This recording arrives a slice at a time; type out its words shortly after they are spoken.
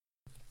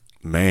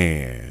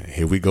Man,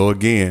 here we go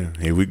again.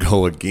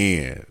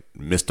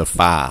 Mr.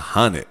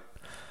 500.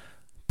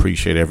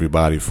 Appreciate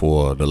everybody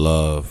for the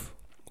love.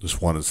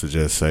 Just wanted to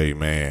just say,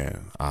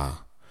 man, I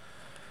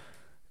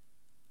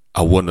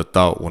wouldn't have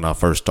thought when I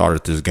first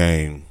started this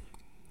game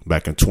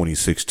back in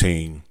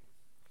 2016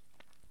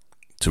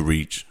 to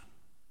reach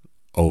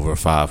over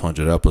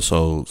 500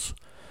 episodes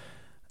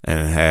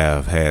and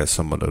have had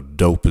some of the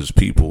dopest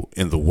people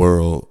in the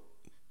world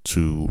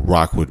to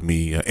rock with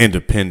me, an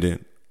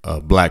independent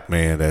black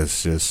man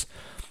that's just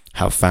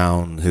have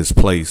found his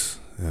place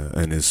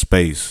in his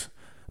space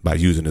by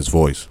using his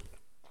voice.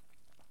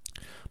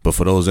 But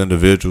for those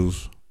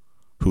individuals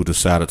who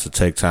decided to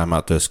take time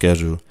out their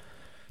schedule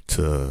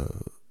to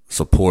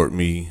support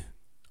me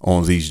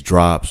on these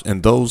drops,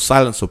 and those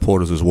silent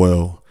supporters as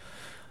well,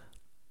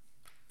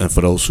 and for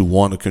those who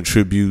want to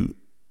contribute,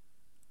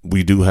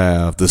 we do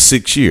have the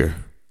 6-year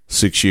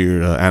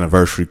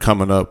anniversary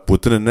coming up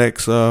within the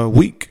next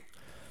week.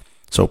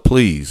 So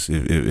please,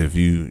 if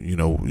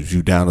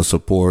you down to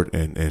support,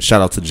 and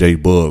shout out to J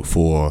Bug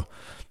for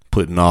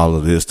putting all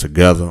of this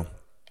together.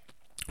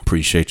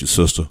 Appreciate you,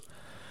 sister.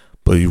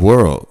 But your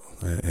world,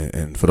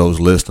 and for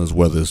those listeners,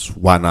 whether it's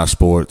Why Not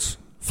Sports,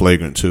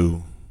 Flagrant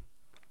 2,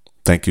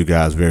 thank you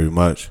guys very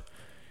much.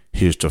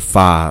 Here's to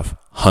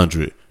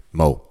 500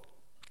 more.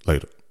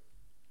 Later.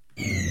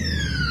 Yo,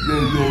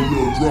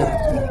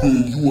 drop it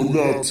again. You are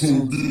now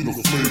tuned in to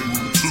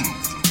Flagrant 2.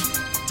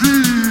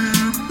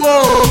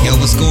 Yo,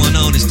 what's going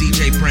on? It's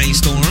DJ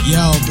Brainstorm.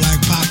 Yo,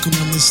 Black Pac on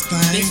this thing.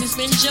 This has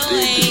been Joy.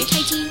 Hey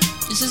T,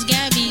 this is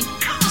Gabby.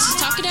 This is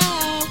Talk It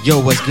Out.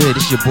 Yo, what's good?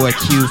 It's your boy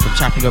Q from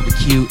Chopping Up with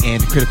Q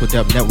and the Critical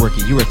Dub Network,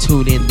 and you are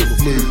tuned in to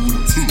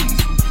Flagrant 2.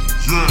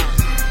 Yeah.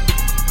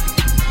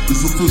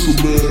 It's official,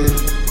 man.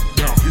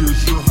 Now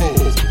here's your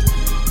host,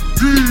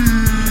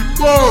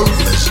 D-Buzz.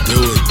 Let's do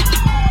it.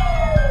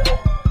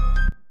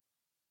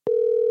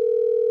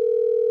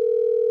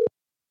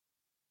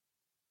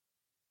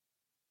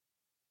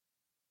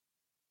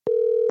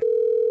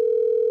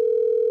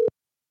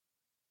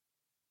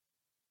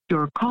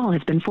 Your call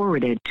has been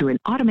forwarded to an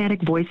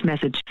automatic voice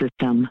message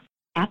system.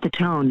 At the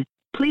tone,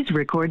 please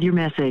record your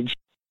message.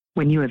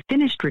 When you have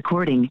finished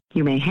recording,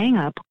 you may hang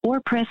up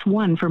or press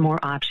 1 for more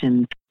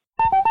options.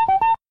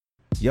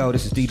 Yo,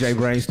 this is DJ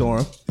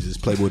Brainstorm. This is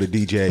Playboy the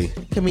DJ.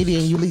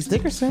 Comedian Ulysses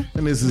Dickerson.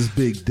 And this is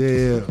Big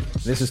Deb.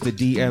 This is the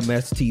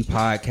DMST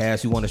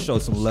podcast. We want to show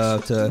some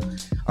love to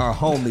our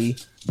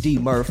homie D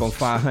Murph on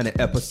 500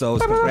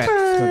 episodes.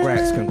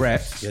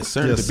 Congrats. Yes,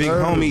 sir. The big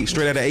homie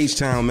straight out of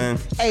H-Town, man.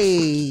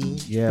 Hey.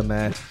 Yeah,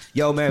 man.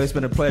 Yo, man, it's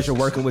been a pleasure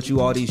working with you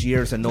all these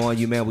years and knowing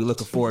you, man. We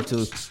looking forward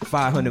to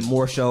 500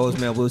 more shows,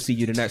 man. We'll see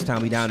you the next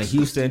time we down in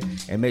Houston,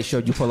 and make sure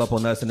you pull up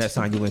on us the next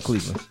time you in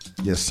Cleveland.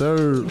 Yes,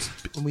 sir.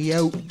 We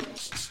out.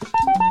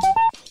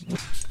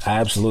 I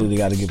absolutely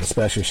got to give a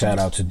special shout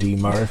out to D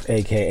Murph,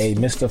 aka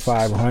Mr.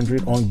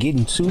 500, on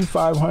getting to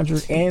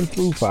 500 and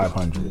through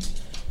 500.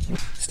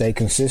 Stay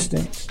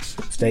consistent,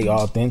 stay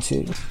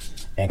authentic,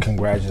 and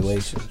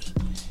congratulations.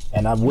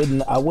 And I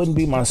wouldn't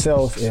be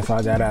myself if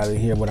I got out of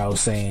here without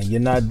saying, you're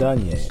not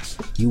done yet.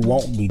 You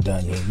won't be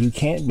done yet. You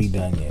can't be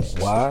done yet.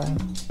 Why?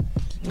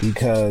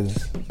 Because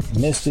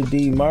Mr.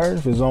 D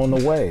Murph is on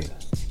the way.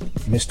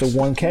 Mr.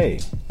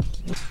 1K.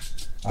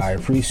 I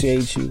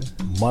appreciate you.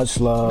 Much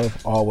love.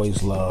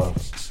 Always love.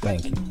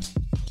 Thank you.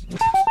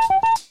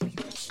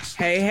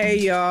 Hey,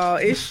 y'all.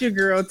 It's your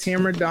girl,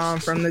 Tamara Dawn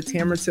from the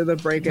Tamara to the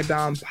Break of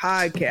Dawn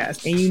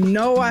podcast. And you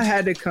know I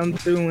had to come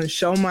through and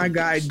show my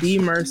guy D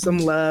Murph some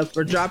love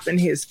for dropping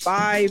his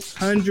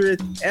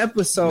 500th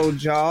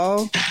episode,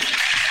 y'all.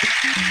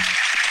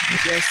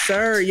 Yes,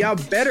 sir. Y'all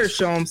better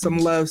show him some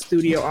love,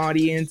 studio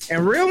audience.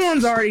 And real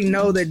ones already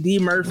know that D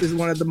Murph is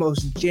one of the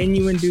most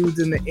genuine dudes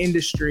in the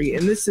industry.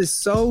 And this is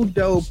so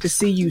dope to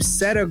see you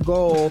set a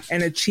goal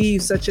and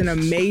achieve such an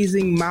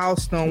amazing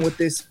milestone with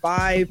this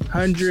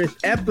 500th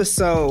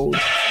episode.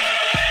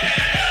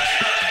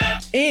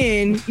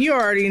 And you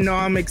already know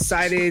I'm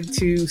excited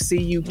to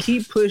see you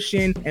keep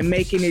pushing and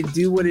making it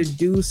do what it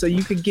do so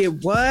you could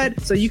get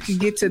what? So you could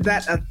get to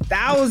that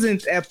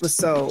 1,000th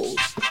episode.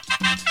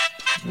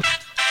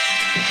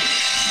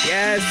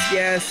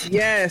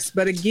 Yes.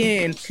 But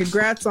again,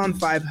 congrats on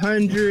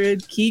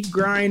 500. Keep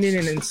grinding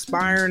and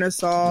inspiring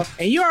us all.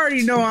 And you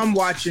already know I'm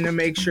watching to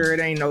make sure it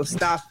ain't no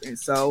stopping.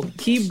 So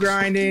keep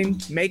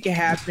grinding, make it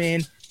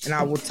happen, and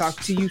I will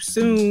talk to you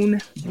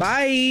soon.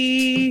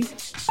 Bye.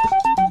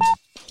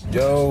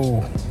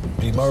 Yo,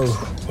 D Murph,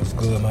 what's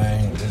good,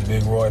 man? This is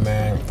Big Roy,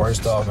 man.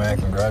 First off, man,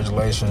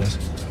 congratulations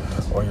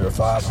on your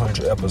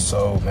 500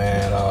 episode,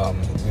 man.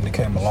 You really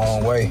came a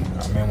long way.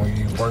 I mean, when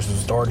you first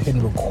started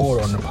hitting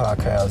record on the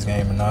podcast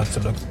game, and now to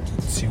look,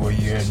 see where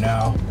you're at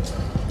now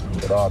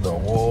with all the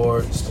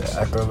awards, the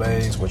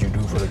accolades, what you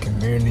do for the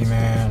community,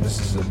 man. This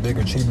is a big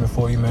achievement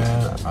for you,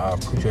 man. I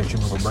appreciate you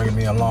for bringing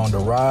me along the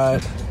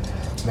ride,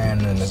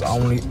 man, and it's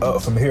only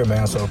up from here,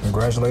 man. So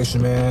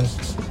congratulations, man.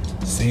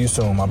 See you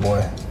soon, my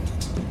boy.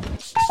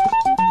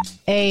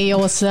 Hey, yo,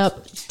 what's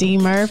up? D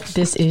Murph.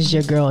 This is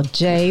your girl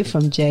Jay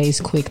from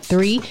Jay's Quick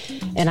 3.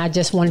 And I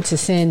just wanted to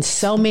send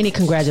so many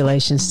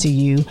congratulations to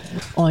you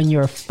on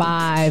your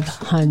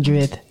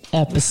 500th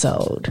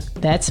episode.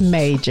 That's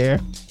major.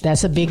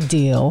 That's a big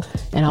deal.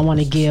 And I want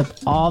to give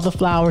all the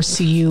flowers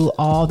to you,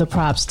 all the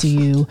props to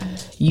you.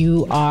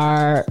 You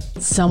are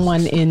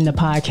someone in the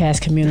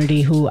podcast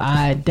community who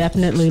I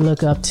definitely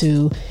look up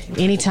to.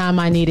 Anytime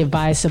I need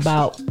advice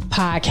about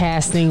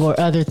podcasting or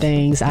other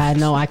things, I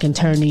know I can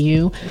turn to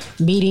you.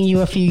 Meeting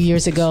you a few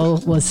years ago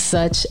was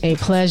such a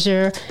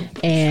pleasure,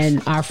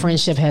 and our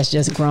friendship has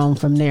just grown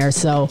from there.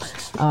 So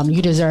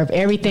you deserve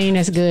everything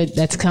that's good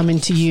that's coming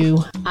to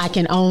you. I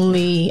can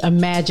only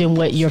imagine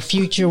what your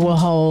future will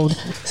hold.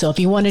 So if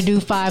you want to do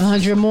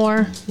 500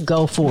 more,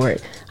 go for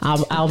it.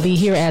 I'll be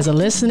here as a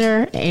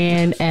listener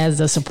and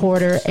as a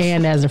supporter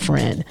and as a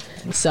friend.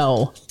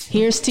 So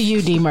here's to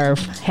you, D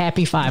Murph.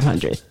 Happy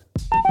 500.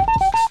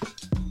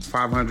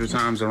 500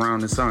 times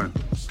around the sun.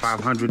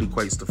 500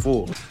 equates to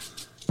 4.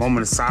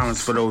 Moment of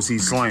silence for those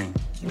he's slain.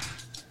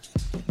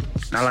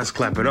 Now let's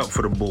clap it up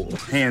for the bull.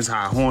 Hands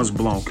high, horns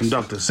blown.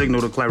 Conductor, signal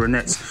to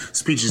clarinets.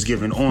 Speeches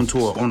given on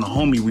tour. On the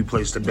homie we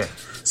placed a bet.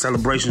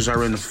 Celebrations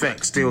are in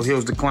effect. Still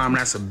hills to climb,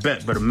 that's a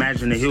bet. But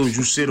imagine the hills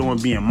you sit on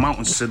being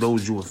mountains to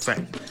those you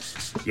affect.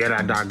 Yet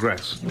I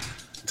digress.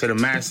 To the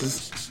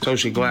masses,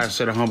 toast your glass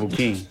to the humble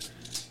king.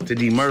 To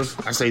D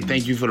Murph, I say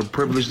thank you for the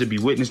privilege to be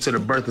witness to the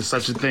birth of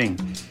such a thing.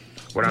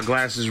 With our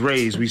glasses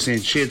raised, we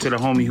send cheer to the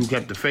homie who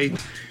kept the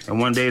faith, and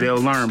one day they'll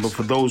learn. But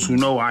for those who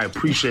know, I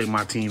appreciate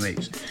my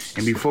teammates.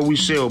 And before we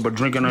chill, but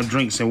drinking our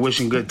drinks and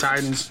wishing good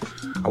tidings,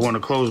 I want to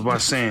close by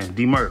saying,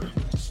 D Murph,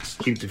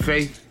 keep the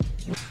faith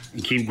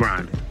and keep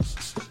grinding.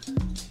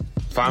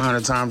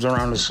 500 times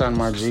around the sun,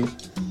 my G.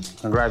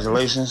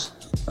 Congratulations.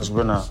 It's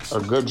been a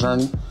good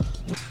journey.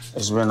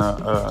 It's been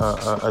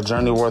a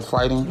journey worth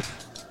fighting.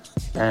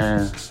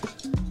 And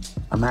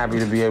I'm happy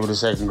to be able to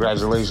say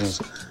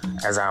congratulations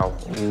as I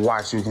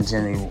watch you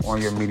continue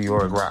on your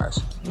meteoric rise.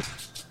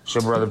 It's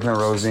your brother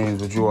Penrose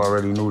Eames, but you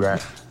already knew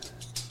that.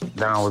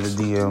 Down with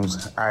the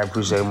DMs. I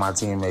appreciate my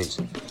teammates.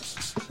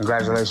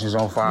 Congratulations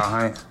on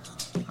 500.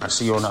 I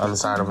see you on the other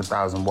side of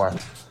 1,000, boy.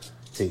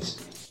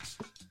 Peace.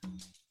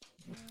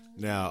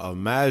 Now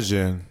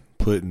imagine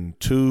putting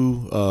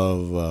two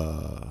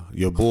of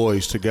your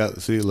boys together.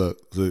 See, look,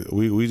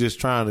 we just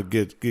trying to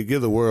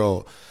give the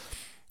world.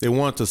 They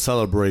want to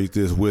celebrate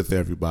this with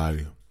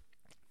everybody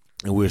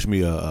and wish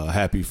me a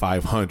happy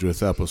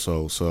 500th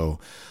episode. So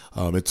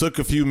it took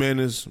a few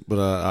minutes, but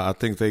I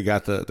think they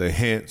got the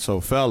hint. So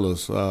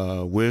fellas,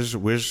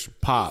 wish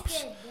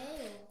Pops.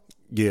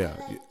 Yeah.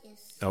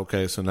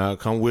 Okay, so now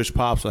come wish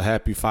Pops a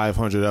happy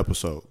 500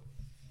 episode.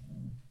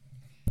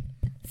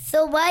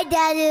 So my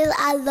dad is,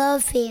 I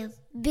love him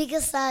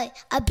because I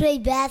play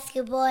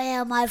basketball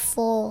and my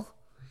four.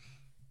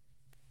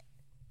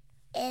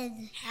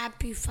 And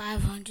happy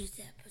 500th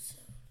episode.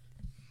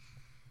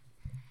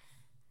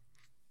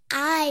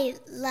 I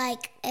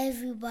like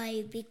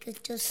everybody because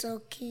they're so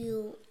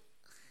cute.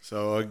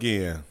 So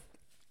again,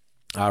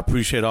 I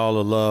appreciate all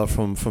the love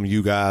from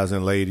you guys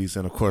and ladies,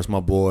 and of course my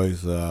boys.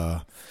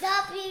 Stop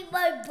being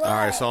my boy. All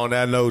right, so on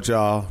that note,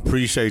 y'all,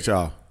 appreciate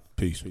y'all.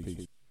 Peace.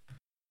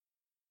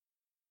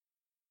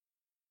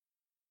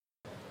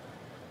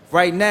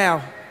 Right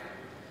now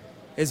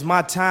is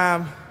my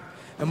time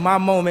and my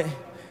moment.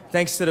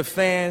 Thanks to the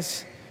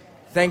fans,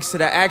 thanks to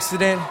the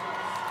accident,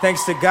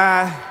 thanks to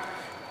God,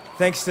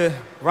 thanks to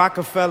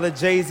Rockefeller,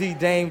 Jay-Z,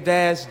 Dame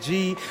Dash,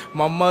 G,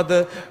 my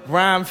mother,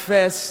 Rhyme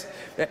Fest,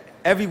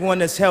 everyone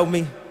that's helped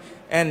me.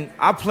 And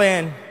I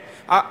plan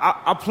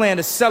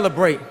to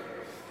celebrate.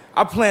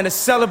 I plan to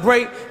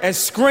celebrate and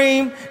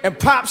scream and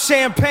pop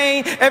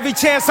champagne every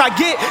chance I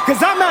get,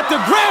 because I'm at the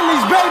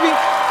Grammys,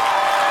 baby.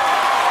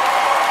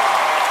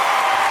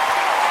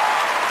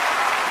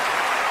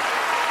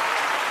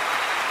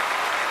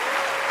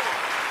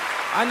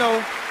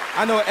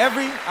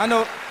 I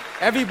know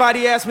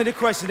everybody asked me the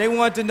question. They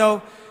wanted to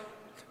know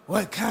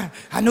what kind.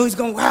 I know he's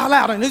gonna wild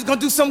out and he's gonna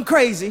do something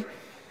crazy.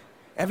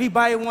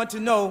 Everybody wanted to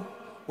know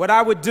what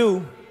I would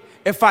do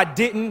if I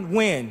didn't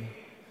win.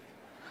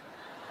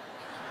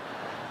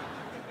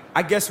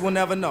 I guess we'll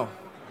never know.